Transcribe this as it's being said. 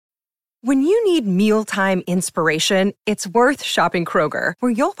When you need mealtime inspiration, it's worth shopping Kroger,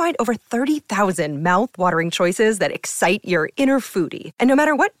 where you'll find over 30,000 mouth-watering choices that excite your inner foodie. And no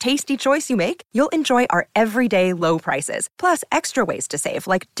matter what tasty choice you make, you'll enjoy our everyday low prices, plus extra ways to save,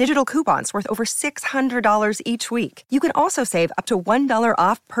 like digital coupons worth over $600 each week. You can also save up to $1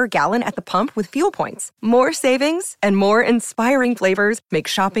 off per gallon at the pump with fuel points. More savings and more inspiring flavors make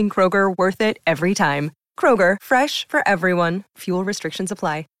shopping Kroger worth it every time. Kroger, fresh for everyone. Fuel restrictions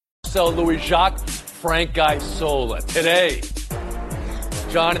apply. Marcel Louis-Jacques, Frank Isola. Today,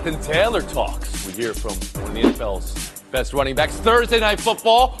 Jonathan Taylor talks. We hear from one of the NFL's best running backs. Thursday Night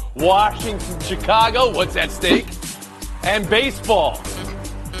Football, Washington, Chicago. What's at stake? And baseball.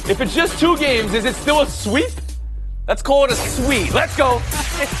 If it's just 2 games, is it still a sweep? Let's call it a sweep. Let's go.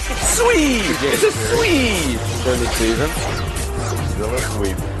 Sweep. It's a sweep. During the season, still a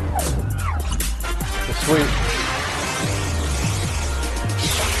sweep. It's a sweep.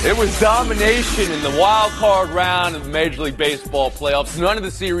 It was domination in the wild card round of the Major League Baseball playoffs. None of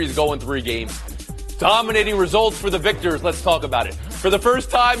the series go in 3 games. Dominating results for the victors. Let's talk about it. For the first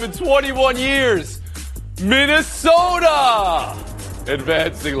time in 21 years, Minnesota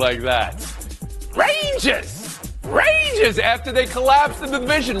advancing like that. Rangers after they collapsed in the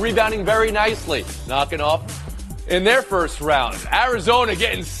division, rebounding very nicely, knocking off in their first round. Arizona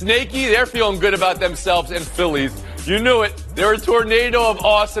getting snaky. They're feeling good about themselves. And Phillies, you knew it. They're a tornado of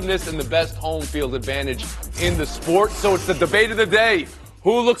awesomeness and the best home field advantage in the sport. So it's the debate of the day.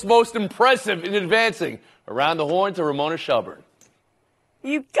 Who looks most impressive in advancing? Around the horn to Ramona Shelburne.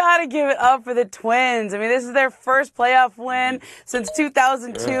 You got to give it up for the Twins. I mean, this is their first playoff win since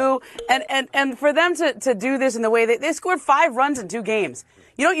 2002. And for them to do this in the way they scored 5 runs in 2 games.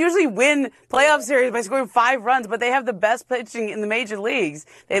 You don't usually win playoff series by scoring 5 runs, but they have the best pitching in the major leagues.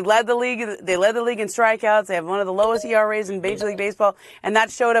 They led the league in strikeouts. They have one of the lowest ERAs in Major League Baseball, and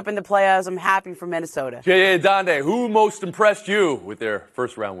that showed up in the playoffs. I'm happy for Minnesota. J.A. Donde, who most impressed you with their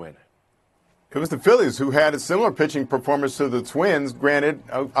first round win? It was the Phillies, who had a similar pitching performance to the Twins. Granted,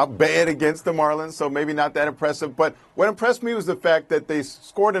 a bad against the Marlins, so maybe not that impressive. But what impressed me was the fact that they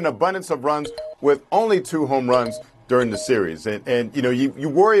scored an abundance of runs with only 2 home runs during the series. And you know, you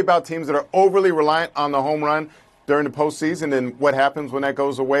worry about teams that are overly reliant on the home run during the postseason, and what happens when that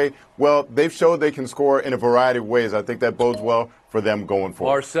goes away? Well, they've showed they can score in a variety of ways. I think that bodes well for them going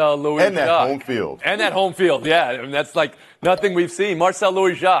forward. Marcel Louis-Jacques. And that home field. And that home field, yeah. I mean, that's like nothing we've seen. Marcel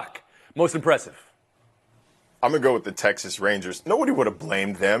Louis-Jacques, most impressive. I'm going to go with the Texas Rangers. Nobody would have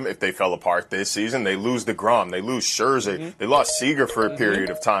blamed them if they fell apart this season. They lose DeGrom. They lose Scherzer. They lost Seager for a period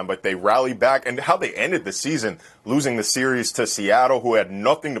of time, but they rallied back. And how they ended the season, losing the series to Seattle, who had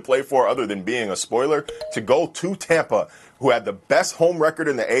nothing to play for other than being a spoiler, to go to Tampa, who had the best home record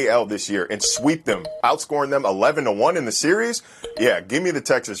in the AL this year, and sweep them, outscoring them 11-1 in the series. Yeah, give me the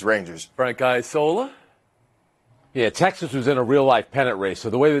Texas Rangers. Frank Isola. Yeah, Texas was in a real-life pennant race, so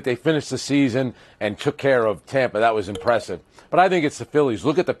the way that they finished the season and took care of Tampa, that was impressive. But I think it's the Phillies.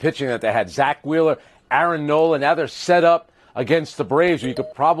 Look at the pitching that they had. Zach Wheeler, Aaron Nola, now they're set up against the Braves, where you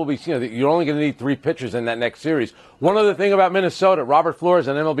could probably, you're only going to need 3 pitchers in that next series. One other thing about Minnesota, Robert Flores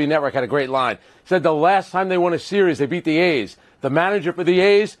on MLB Network had a great line. Said the last time they won a series, they beat the A's. The manager for the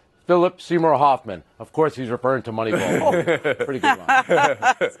A's, Philip Seymour Hoffman. Of course, he's referring to Moneyball. Pretty good line.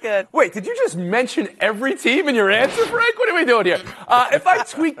 That's good. Wait, did you just mention every team in your answer, Frank? What are we doing here? If I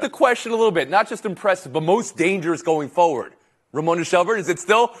tweak the question a little bit, not just impressive, but most dangerous going forward, Ramona Shelburne, is it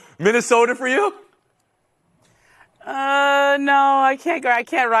still Minnesota for you? No, I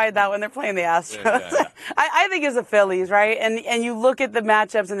can't ride that when they're playing the Astros. Yeah. I think it's the Phillies, right? And you look at the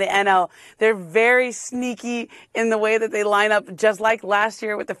matchups in the NL, they're very sneaky in the way that they line up, just like last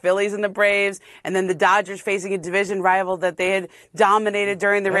year with the Phillies and the Braves, and then the Dodgers facing a division rival that they had dominated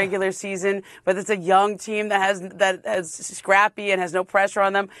during the regular season. But it's a young team that has scrappy and has no pressure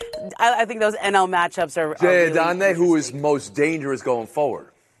on them. I think those NL matchups are really Donde, who is most dangerous going forward?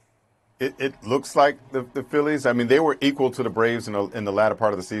 It looks like the Phillies. I mean, they were equal to the Braves in the latter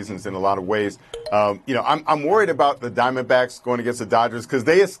part of the seasons in a lot of ways. I'm worried about the Diamondbacks going against the Dodgers because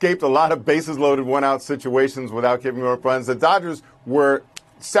they escaped a lot of bases loaded, one-out situations without giving up runs. The Dodgers were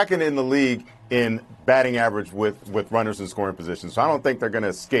second in the league in batting average with runners in scoring position. So I don't think they're going to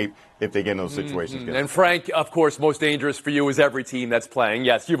escape if they get in those situations. And Frank, of course, most dangerous for you is every team that's playing.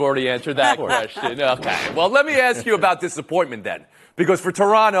 Yes, you've already answered that question. Okay. Well, let me ask you about disappointment then. Because for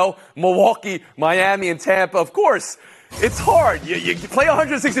Toronto, Milwaukee, Miami, and Tampa, of course, it's hard. You play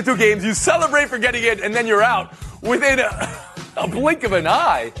 162 games, you celebrate for getting in, and then you're out within a blink of an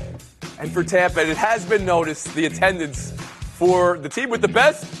eye. And for Tampa, it has been noticed, the attendance for the team with the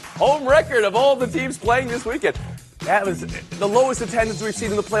best home record of all the teams playing this weekend. That was the lowest attendance we've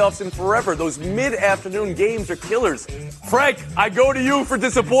seen in the playoffs in forever. Those mid-afternoon games are killers. Frank, I go to you for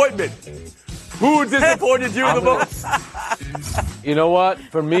disappointment. Who disappointed you the most? You know what?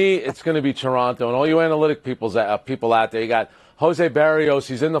 For me, it's going to be Toronto. And all you analytic people out there, you got Jose Barrios.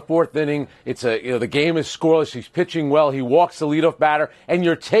 He's in the fourth inning. The game is scoreless. He's pitching well. He walks the leadoff batter, and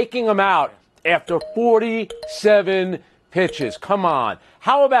you're taking him out after 47 pitches. Come on.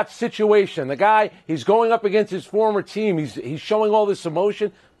 How about situation? The guy, he's going up against his former team. He's showing all this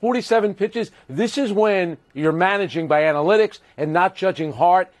emotion. 47 pitches. This is when you're managing by analytics and not judging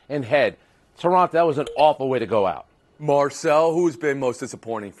heart and head. Toronto, that was an awful way to go out. Marcel, who's been most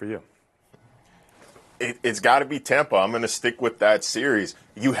disappointing for you? It's got to be Tampa. I'm going to stick with that series.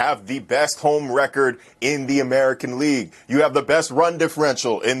 You have the best home record in the American League. You have the best run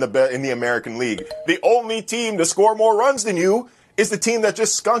differential in the American League. The only team to score more runs than you is the team that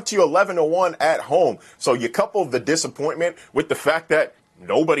just skunked you 11-1 at home. So you couple the disappointment with the fact that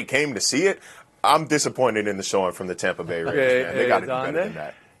nobody came to see it. I'm disappointed in the showing from the Tampa Bay Rays. Man. They got to do better than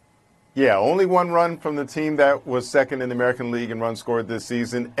that. Yeah, only one run from the team that was second in the American League in runs scored this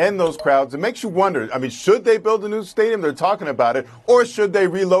season. And those crowds, it makes you wonder, should they build a new stadium? They're talking about it. Or should they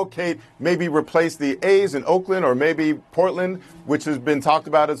relocate, maybe replace the A's in Oakland or maybe Portland, which has been talked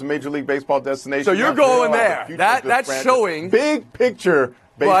about as a Major League Baseball destination. So you're going there. That's showing. Big picture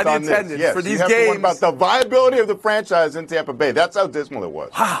based on this. Yes, for these you have games. to wonder about the viability of the franchise in Tampa Bay. That's how dismal it was.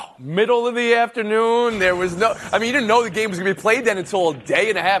 Wow. Middle of the afternoon. There was no. You didn't know the game was going to be played then until a day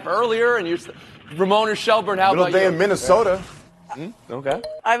and a half earlier. And Ramona Shelburne, how Middle about day you? in Minnesota. Okay.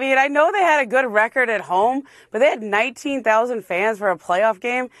 I know they had a good record at home, but they had 19,000 fans for a playoff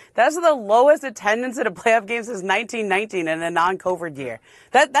game. That's the lowest attendance at a playoff game since 1919 in a non-COVID year.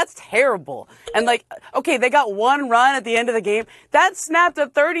 That's terrible. And they got one run at the end of the game. That snapped a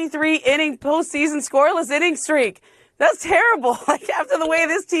 33-inning postseason scoreless inning streak. That's terrible. After the way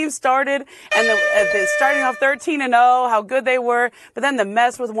this team started and the starting off 13-0, how good they were, but then the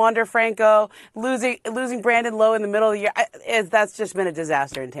mess with Wander Franco, losing Brandon Lowe in the middle of the year, that's just been a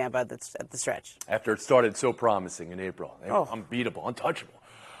disaster in Tampa at the stretch. After it started so promising in April. They were unbeatable, untouchable.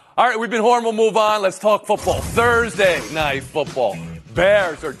 All right, we've been horrible. We'll move on. Let's talk football. Thursday night football.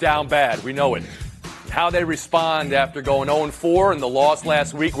 Bears are down bad. We know it. How they respond after going 0-4 in the loss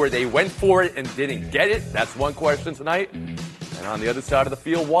last week where they went for it and didn't get it. That's one question tonight. And on the other side of the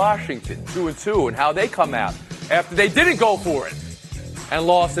field, Washington, 2-2, and how they come out after they didn't go for it and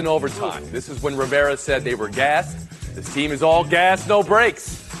lost in overtime. This is when Rivera said they were gassed. This team is all gas, no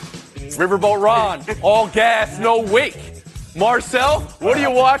brakes. Riverboat Ron, all gas, no wake. Marcel, what are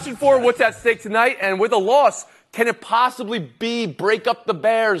you watching for? What's at stake tonight? And with a loss, can it possibly be break up the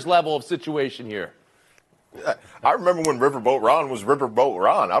Bears level of situation here? I remember when Riverboat Ron was Riverboat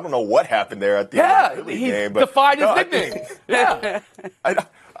Ron. I don't know what happened there at the end of the Philly game. But defied his nickname. Yeah.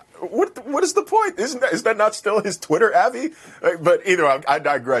 What is the point? Is that not still his Twitter, Abby? But either I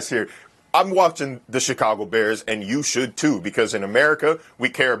digress here. I'm watching the Chicago Bears, and you should too, because in America, we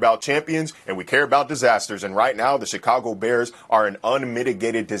care about champions and we care about disasters. And right now, the Chicago Bears are an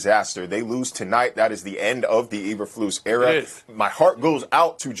unmitigated disaster. They lose tonight. That is the end of the Eberflus era. My heart goes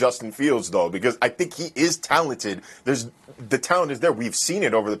out to Justin Fields, though, because I think he is talented. The talent is there. We've seen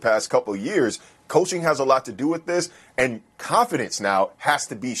it over the past couple of years. Coaching has a lot to do with this, and confidence now has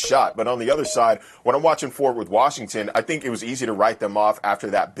to be shot. But on the other side, when I'm watching forward with Washington, I think it was easy to write them off after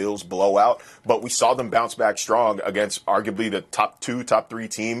that Bills blowout. But we saw them bounce back strong against arguably the top 3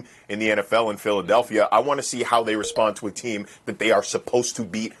 team in the NFL in Philadelphia. I want to see how they respond to a team that they are supposed to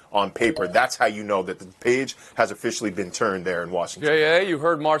beat on paper. That's how you know that the page has officially been turned there in Washington. Yeah, you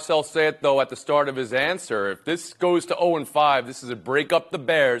heard Marcel say it, though, at the start of his answer. If this goes to 0-5, this is a break up the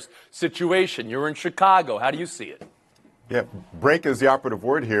Bears situation. You're in Chicago. How do you see it? Yeah, break is the operative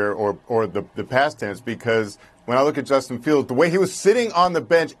word here, or the past tense, because when I look at Justin Fields, the way he was sitting on the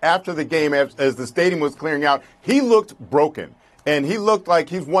bench after the game as the stadium was clearing out, he looked broken. And he looked like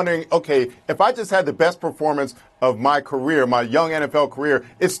he's wondering, okay, if I just had the best performance of my career, my young NFL career,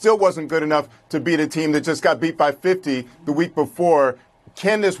 it still wasn't good enough to beat a team that just got beat by 50 the week before.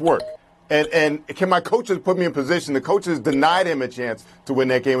 Can this work? And can my coaches put me in position? The coaches denied him a chance to win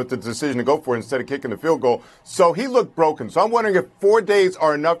that game with the decision to go for it instead of kicking the field goal. So he looked broken. So I'm wondering if 4 days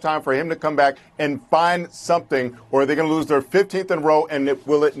are enough time for him to come back and find something, or are they going to lose their 15th in a row, and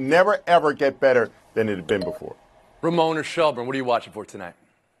will it never, ever get better than it had been before? Ramona Shelburne, what are you watching for tonight?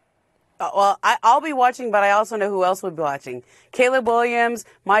 Well, I'll be watching, but I also know who else will be watching. Caleb Williams,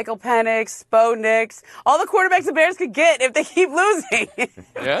 Michael Penix, Bo Nix, all the quarterbacks the Bears could get if they keep losing.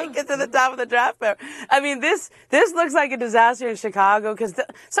 If they get to the top of the draft. I mean, this looks like a disaster in Chicago because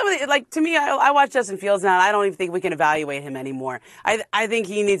to me, I watch Justin Fields now, and I don't even think we can evaluate him anymore. I think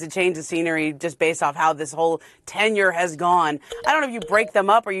he needs to change the scenery just based off how this whole tenure has gone. I don't know if you break them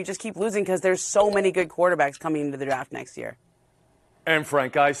up or you just keep losing because there's so many good quarterbacks coming into the draft next year. And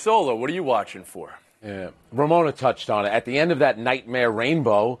Frank Isola, what are you watching for? Yeah. Ramona touched on it. At the end of that nightmare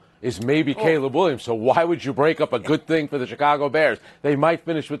rainbow is maybe Caleb Williams. So why would you break up a good thing for the Chicago Bears? They might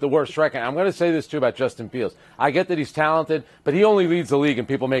finish with the worst record. I'm going to say this, too, about Justin Fields. I get that he's talented, but he only leads the league and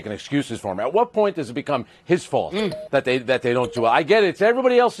people making excuses for him. At what point does it become his fault that they don't do well? I get it. It's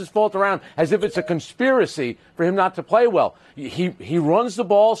everybody else's fault around, as if it's a conspiracy for him not to play well. He runs the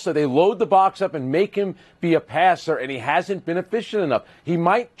ball, so they load the box up and make him be a passer, and he hasn't been efficient enough. He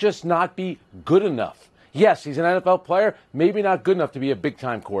might just not be good enough. Yes, he's an NFL player, maybe not good enough to be a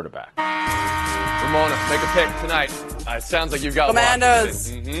big-time quarterback. Ramona, make a pick tonight. It sounds like you've got Commanders.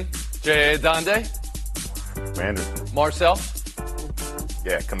 Jay Donde? Commanders. Marcel?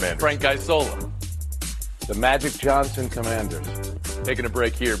 Yeah, Commanders. Frank Isola. The Magic Johnson Commanders. Taking a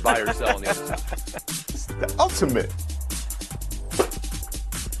break here, buy or sell on the other side. It's the ultimate.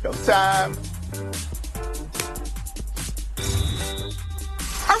 Go time.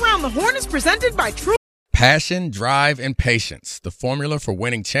 Around the Horn is presented by True. Passion, drive, and patience. The formula for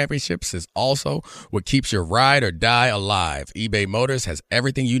winning championships is also what keeps your ride or die alive. eBay Motors has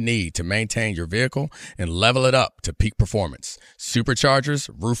everything you need to maintain your vehicle and level it up to peak performance. Superchargers,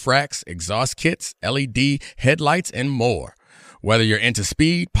 roof racks, exhaust kits, LED headlights, and more. Whether you're into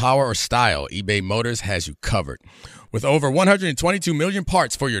speed, power, or style, eBay Motors has you covered. With over 122 million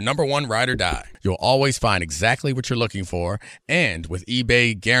parts for your number one ride or die, you'll always find exactly what you're looking for. And with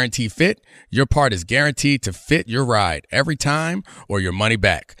eBay Guarantee Fit, your part is guaranteed to fit your ride every time or your money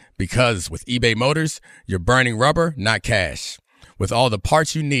back. Because with eBay Motors, you're burning rubber, not cash. With all the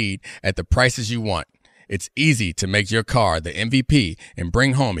parts you need at the prices you want, it's easy to make your car the MVP and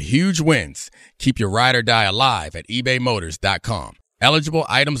bring home huge wins. Keep your ride or die alive at ebaymotors.com. Eligible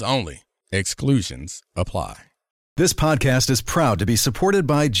items only. Exclusions apply. This podcast is proud to be supported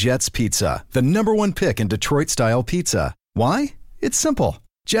by Jets Pizza, the #1 pick in Detroit-style pizza. Why? It's simple.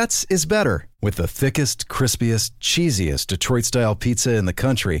 Jets is better. With the thickest, crispiest, cheesiest Detroit-style pizza in the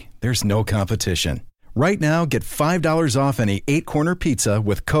country, there's no competition. Right now, get $5 off any 8-corner pizza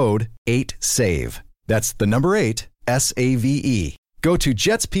with code 8SAVE. That's the number 8, SAVE. Go to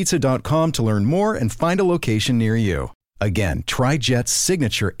jetspizza.com to learn more and find a location near you. Again, try Jet's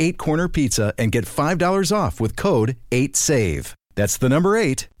signature 8-corner pizza and get $5 off with code 8SAVE. That's the number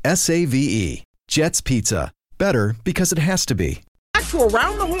 8, SAVE. Jet's Pizza. Better because it has to be. Back to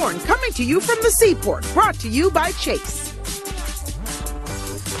Around the Horn, coming to you from the Seaport, brought to you by Chase.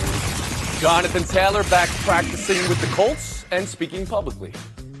 Jonathan Taylor back practicing with the Colts and speaking publicly.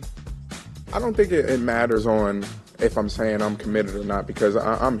 I don't think it matters on if I'm saying I'm committed or not, because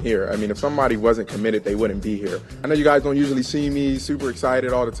I'm here. I mean, if somebody wasn't committed, they wouldn't be here. I know you guys don't usually see me super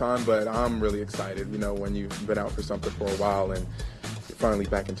excited all the time, but I'm really excited, when you've been out for something for a while and you're finally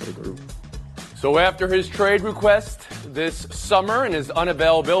back into the groove. So after his trade request this summer and his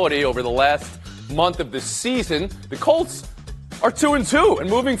unavailability over the last month of the season, the Colts are 2-2 and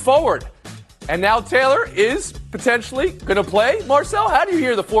moving forward. And now Taylor is potentially going to play. Marcel, how do you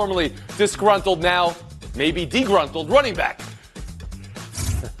hear the formerly disgruntled, now maybe degruntled running back?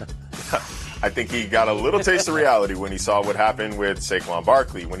 I think he got a little taste of reality when he saw what happened with Saquon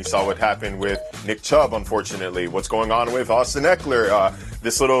Barkley, when he saw what happened with Nick Chubb, unfortunately, what's going on with Austin Eckler.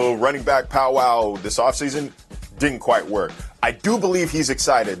 This little running back powwow this offseason didn't quite work. I do believe he's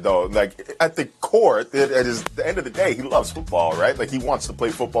excited, though. Like, at the core, at the end of the day, he loves football, right? Like, he wants to play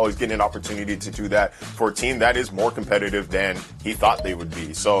football. He's getting an opportunity to do that for a team that is more competitive than he thought they would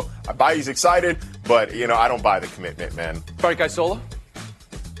be. So I buy he's excited, but, I don't buy the commitment, man. Frank Isola?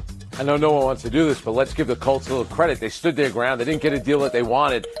 I know no one wants to do this, but let's give the Colts a little credit. They stood their ground. They didn't get a deal that they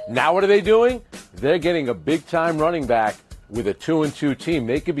wanted. Now what are they doing? They're getting a big-time running back with a 2-2 team.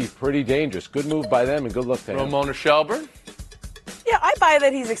 They could be pretty dangerous. Good move by them, and good luck to him. Ramona Shelburne? Yeah, I buy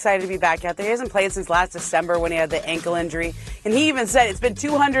that he's excited to be back out there. He hasn't played since last December when he had the ankle injury. And he even said it's been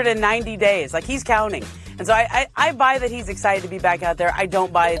 290 days. Like, he's counting. And so I buy that he's excited to be back out there. I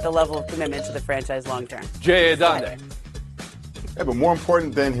don't buy the level of commitment to the franchise long term. Jay Adande. Yeah, but more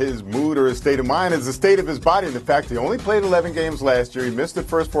important than his mood or his state of mind is the state of his body and the fact he only played 11 games last year. He missed the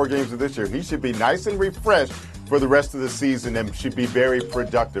first 4 games of this year. He should be nice and refreshed for the rest of the season and should be very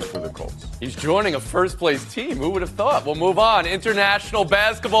productive for the Colts. He's joining a first-place team. Who would have thought? We'll move on. International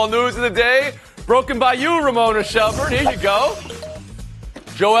basketball news of the day, broken by you, Ramona Shelburne. Here you go.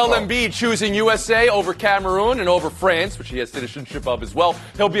 Joel Embiid choosing USA over Cameroon and over France, which he has citizenship of as well.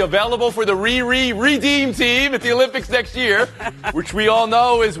 He'll be available for the Redeem team at the Olympics next year, which we all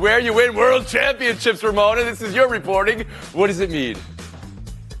know is where you win world championships, Ramona. This is your reporting. What does it mean?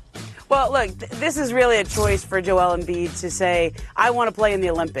 Well, look, this is really a choice for Joel Embiid to say, I want to play in the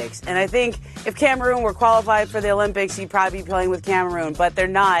Olympics. And I think if Cameroon were qualified for the Olympics, he'd probably be playing with Cameroon. But they're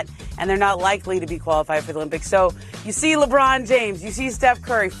not, and they're not likely to be qualified for the Olympics. So you see LeBron James, you see Steph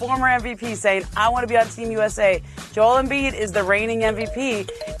Curry, former MVP, saying, I want to be on Team USA. Joel Embiid is the reigning MVP.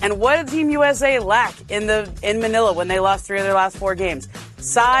 And what did Team USA lack in Manila when they lost 3 of their last 4 games?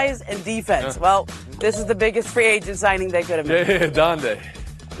 Size and defense. Well, this is the biggest free agent signing they could have made. Yeah, Donde.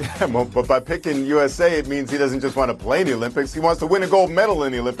 Yeah, but by picking USA, it means he doesn't just want to play in the Olympics. He wants to win a gold medal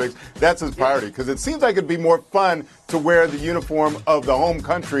in the Olympics. That's his priority, because it seems like it'd be more fun to wear the uniform of the home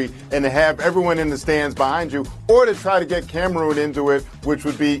country and to have everyone in the stands behind you, or to try to get Cameroon into it, which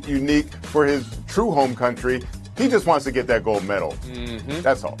would be unique for his true home country. He just wants to get that gold medal. Mm-hmm.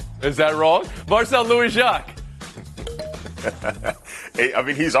 That's all. Is that wrong? Marcel Louis-Jacques. I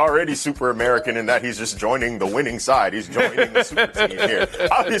mean, he's already super American in that he's just joining the winning side. He's joining the super team here.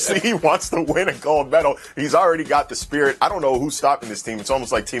 Obviously, he wants to win a gold medal. He's already got the spirit. I don't know who's stopping this team. It's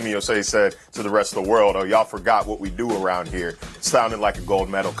almost like Team USA said to the rest of the world, oh, y'all forgot what we do around here. Sounded like a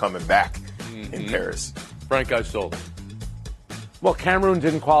gold medal coming back in Paris. Frank Isola. Well, Cameroon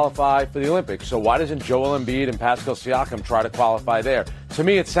didn't qualify for the Olympics, so why doesn't Joel Embiid and Pascal Siakam try to qualify there? To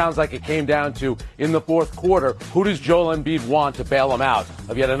me, it sounds like it came down to, in the fourth quarter, who does Joel Embiid want to bail him out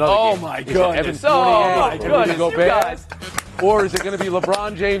of yet another game? Oh, my goodness. Oh, my goodness. You guys. Or is it going to be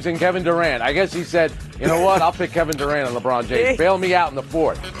LeBron James and Kevin Durant? I guess he said, you know what, I'll pick Kevin Durant and LeBron James. Bail me out in the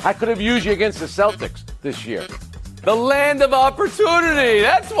fourth. I could have used you against the Celtics this year. The land of opportunity.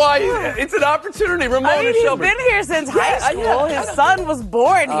 That's why it's an opportunity. Ramona he's Shelburne. been here since high school. His son was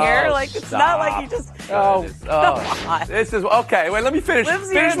born here. It's not like he just. This is okay. Wait, let me finish.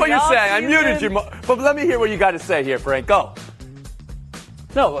 Finish what you're saying. I muted you, but let me hear what you got to say here, Frank. Go.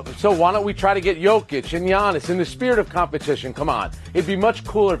 No, so why don't we try to get Jokic and Giannis in the spirit of competition? Come on. It'd be much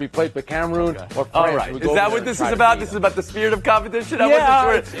cooler if he played for Cameroon or France. All right. Is that what this is about? This is about the spirit of competition?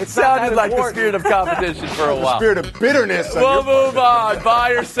 It sounded like the spirit of competition for a while. The spirit of bitterness. We'll move on.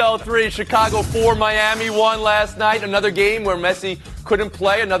 Buy or sell 3. Chicago 4, Miami 1 last night. Another game where Messi couldn't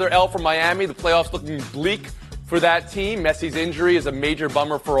play. Another L for Miami. The playoffs looking bleak for that team. Messi's injury is a major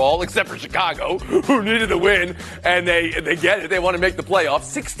bummer for all, except for Chicago, who needed to win, and they get it. They want to make the playoffs.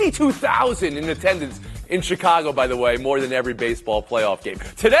 62,000 in attendance in Chicago, by the way, more than every baseball playoff game.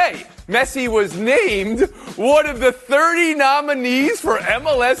 Today, Messi was named one of the 30 nominees for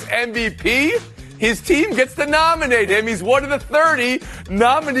MLS MVP. His team gets to nominate him. He's one of the 30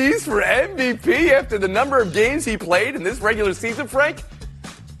 nominees for MVP after the number of games he played in this regular season, Frank.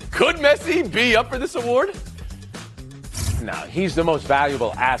 Could Messi be up for this award? No, he's the most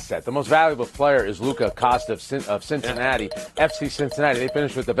valuable asset. The most valuable player is Luka Costa of Cincinnati, FC Cincinnati. They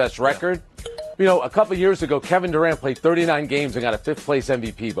finished with the best record. You know, a couple years ago, Kevin Durant played 39 games and got a 5th-place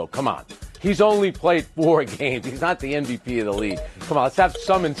MVP vote. Come on. He's only played 4 games. He's not the MVP of the league. Come on, let's have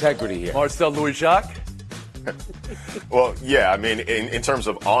some integrity here. Marcel Louis-Jacques? Well, yeah, I mean, in terms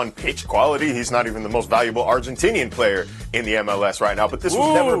of on-pitch quality, he's not even the most valuable Argentinian player in the MLS right now. But this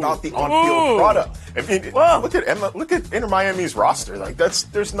was never about the on-field product. I mean, look at Inter Miami's roster. Like,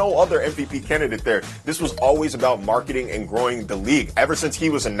 there's no other MVP candidate there. This was always about marketing and growing the league. Ever since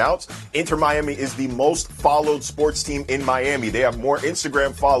he was announced, Inter Miami is the most followed sports team in Miami. They have more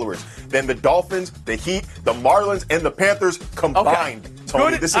Instagram followers than the Dolphins, the Heat, the Marlins, and the Panthers combined. Okay.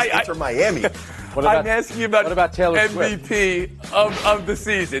 Tony, this is Inter Miami. I'm asking you about Taylor MVP of the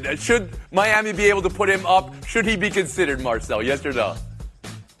season. Should Miami be able to put him up? Should he be considered, Marcel? Yes or no?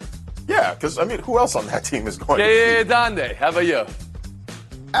 Yeah, because, I mean, who else on that team is going to be? Yeah, Donde, how about you?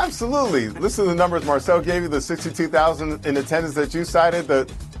 Absolutely. Listen to the numbers Marcel gave you, the 62,000 in attendance that you cited,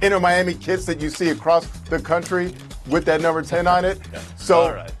 the Inter Miami kits that you see across the country with that number 10 on it.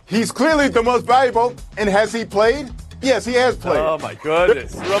 So he's clearly the most valuable. And has he played? Yes, he has played. Oh, my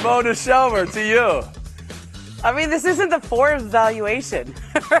goodness. Ramona Shelburne, to you. I mean, this isn't the Forbes valuation,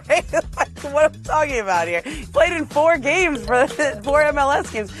 right? What am I talking about here? He played in 4 games for 4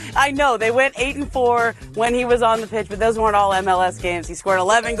 MLS games. I know they went 8-4 when he was on the pitch, but those weren't all MLS games. He scored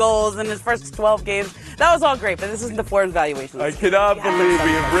 11 goals in his first 12 games. That was all great, but this isn't the Forbes valuation. I cannot believe we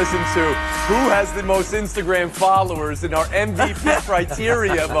have risen to who has the most Instagram followers in our MVP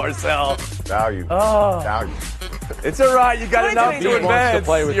criteria, Marcel. Value. Value. It's all right. You got enough to advance.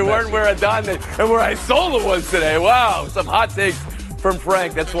 You weren't where Adonde and where Isola was today. Wow, some hot takes from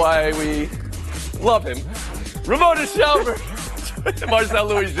Frank. That's why we love him. Ramona Shelburne, Marcel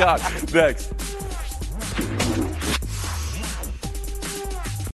Louis-Jacques. Next.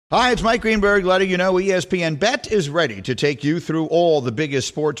 Hi, it's Mike Greenberg letting you know ESPN Bet is ready to take you through all the biggest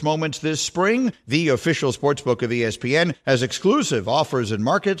sports moments this spring. The official sportsbook of ESPN has exclusive offers and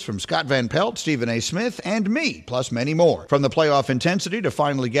markets from Scott Van Pelt, Stephen A. Smith, and me, plus many more. From the playoff intensity to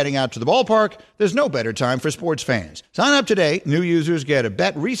finally getting out to the ballpark, there's no better time for sports fans. Sign up today. New users get a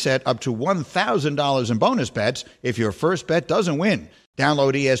bet reset up to $1,000 in bonus bets if your first bet doesn't win.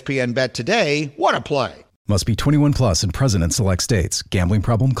 Download ESPN Bet today. What a play. Must be 21 plus and present in select states. Gambling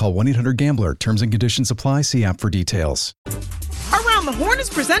problem? Call 1-800-GAMBLER. Terms and conditions apply. See app for details. Around the Horn is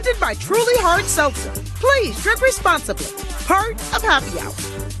presented by Truly Hard Seltzer. Please drink responsibly. Part of Happy Hour.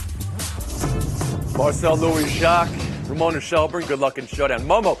 Marcel Louis-Jacques, Ramona Shelburne, good luck in Showdown.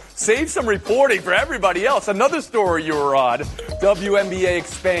 Momo, save some reporting for everybody else. Another story you were on, WNBA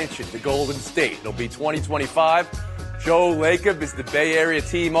expansion to Golden State. It'll be 2025. Joe Lacob is the Bay Area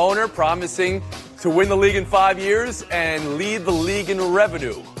team owner, promising to win the league in 5 years and lead the league in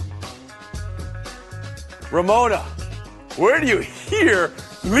revenue. Ramona, where do you hear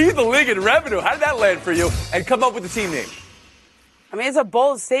lead the league in revenue? How did that land for you? And come up with the team name. I mean, it's a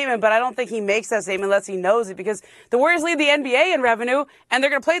bold statement, but I don't think he makes that statement unless he knows it, because the Warriors lead the NBA in revenue, and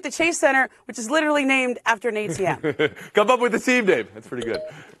they're going to play at the Chase Center, which is literally named after an ATM. Come up with the team name. That's pretty good.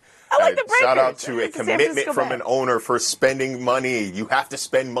 I like the Breakers. Shout out to a commitment from an owner for spending money. You have to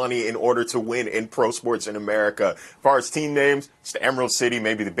spend money in order to win in pro sports in America. As far as team names, it's the Emerald City,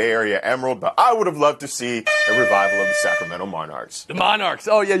 maybe the Bay Area Emerald, but I would have loved to see a revival of the Sacramento Monarchs. The Monarchs.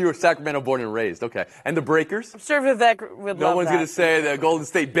 Oh, yeah, you were Sacramento born and raised. Okay. And the Breakers? I'm sure Vivek would love that. No one's going to say the Golden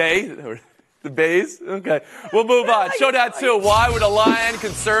State Bay or the Bays? Okay. We'll move on. Showdown 2. Why would a lion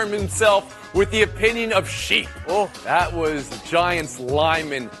concern himself with the opinion of sheep? Oh, that was the Giants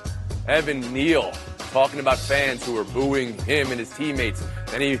lineman Evan Neal talking about fans who were booing him and his teammates.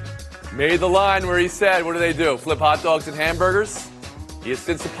 Then he made the line where he said, what do? Flip hot dogs and hamburgers? He has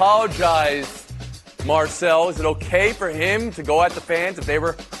since apologized. Marcel, is it okay for him to go at the fans if they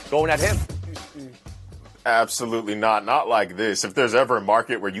were going at him? Absolutely not. Not like this. If there's ever a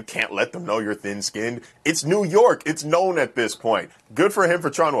market where you can't let them know you're thin-skinned, it's New York. It's known at this point. Good for him for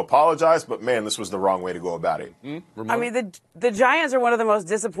trying to apologize, but, man, this was the wrong way to go about it. I mean, the Giants are one of the most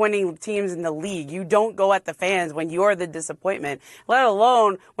disappointing teams in the league. You don't go at the fans when you're the disappointment, let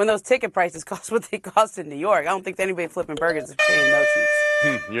alone when those ticket prices cost what they cost in New York. I don't think anybody flipping burgers is paying those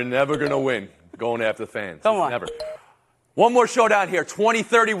seats. You're never going to win going after the fans. Come on. Never. One more showdown here.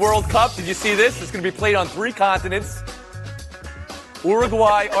 2030 World Cup. Did you see this? It's going to be played on 3 continents.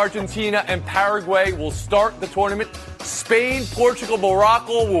 Uruguay, Argentina, and Paraguay will start the tournament. Spain, Portugal,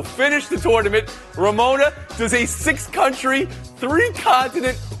 Morocco will finish the tournament. Ramona, does a 6-country,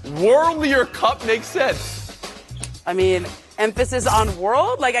 3-continent worldlier cup make sense? I mean, emphasis on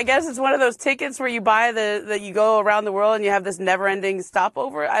world? Like, I guess it's one of those tickets where you buy that you go around the world and you have this never-ending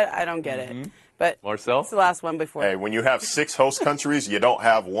stopover. I don't get it. But Marcel? It's the last one before. Hey, when you have 6 host countries, you don't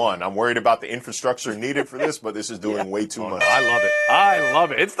have one. I'm worried about the infrastructure needed for this, but this is doing way too much. I love it. I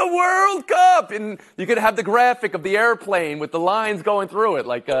love it. It's the World Cup. And you could have the graphic of the airplane with the lines going through it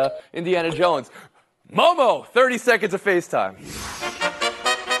like Indiana Jones. Momo, 30 seconds of FaceTime.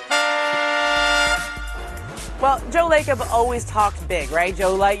 Well, Joe Lacob always talked big, right?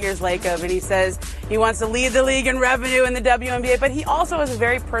 Joe Lightyear's Lacob, and he says he wants to lead the league in revenue in the WNBA, but he also has a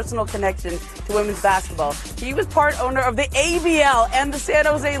very personal connection to women's basketball. He was part owner of the ABL and the San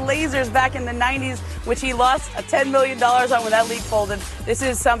Jose Lasers back in the 90s, which he lost $10 million on when that league folded. This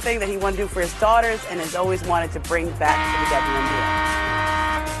is something that he wanted to do for his daughters and has always wanted to bring back to the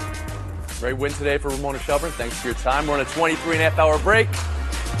WNBA. Great win today for Ramona Shelburne. Thanks for your time. We're on a 23.5-hour break.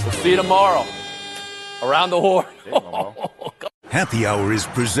 We'll see you tomorrow. Around the Horn. Happy Hour is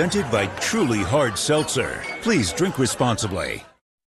presented by Truly Hard Seltzer. Please drink responsibly.